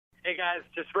Hey guys,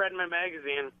 just read my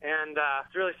magazine, and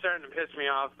it's really starting to piss me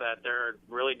off that they're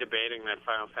really debating that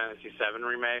Final Fantasy VII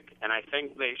Remake, and I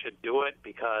think they should do it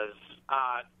because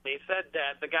they said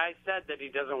that the guy said that he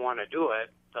doesn't want to do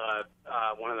it,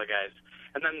 one of the guys,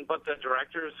 but the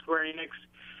director of Square Enix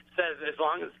says as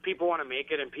long as people want to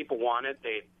make it and people want it,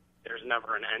 there's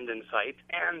never an end in sight,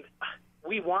 and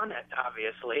we want it,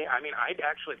 obviously. I mean, I'd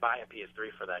actually buy a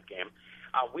PS3 for that game.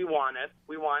 We want it.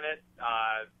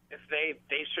 If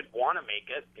they should want to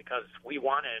make it because we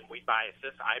want it,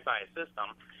 I'd buy a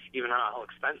system, even how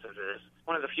expensive it is.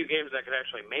 One of the few games that could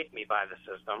actually make me buy the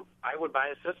system. I would buy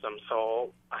a system.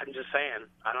 So I'm just saying.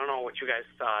 I don't know what you guys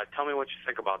tell me what you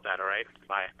think about that. All right,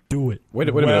 bye. Do it. Wait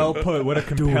a well minute. Put. What a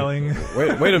compelling.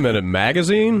 Wait a minute.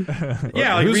 Magazine?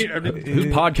 Yeah, like whose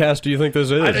podcast do you think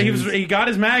this is? He got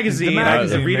his magazine,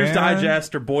 magazine, Reader's man.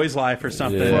 Digest or Boy's Life or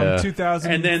something. Yeah. From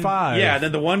 2005. And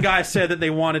then the one guy said that they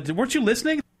wanted to. Weren't you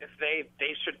listening? If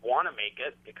they should want to make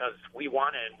it because we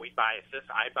want it,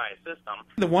 I'd buy a system.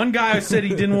 The one guy said he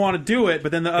didn't want to do it,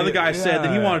 but then the other guy said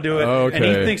that he wanted to do it, and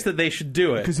he thinks that they should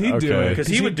do it Because he'd do it. because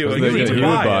he would do it. He would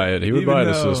buy it. He would buy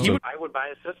the system. I would buy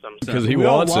a system. Because he We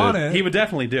all wants want it. He would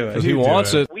definitely do it. Because he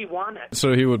wants it. We want it.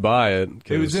 So he would buy it.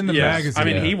 It was in the Yes. magazine. I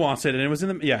mean, he wants it, and it was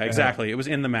in the exactly. It was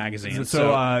in the magazine.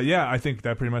 So, yeah, I think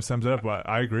that pretty much sums it up.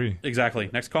 I agree. Exactly.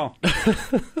 Next call.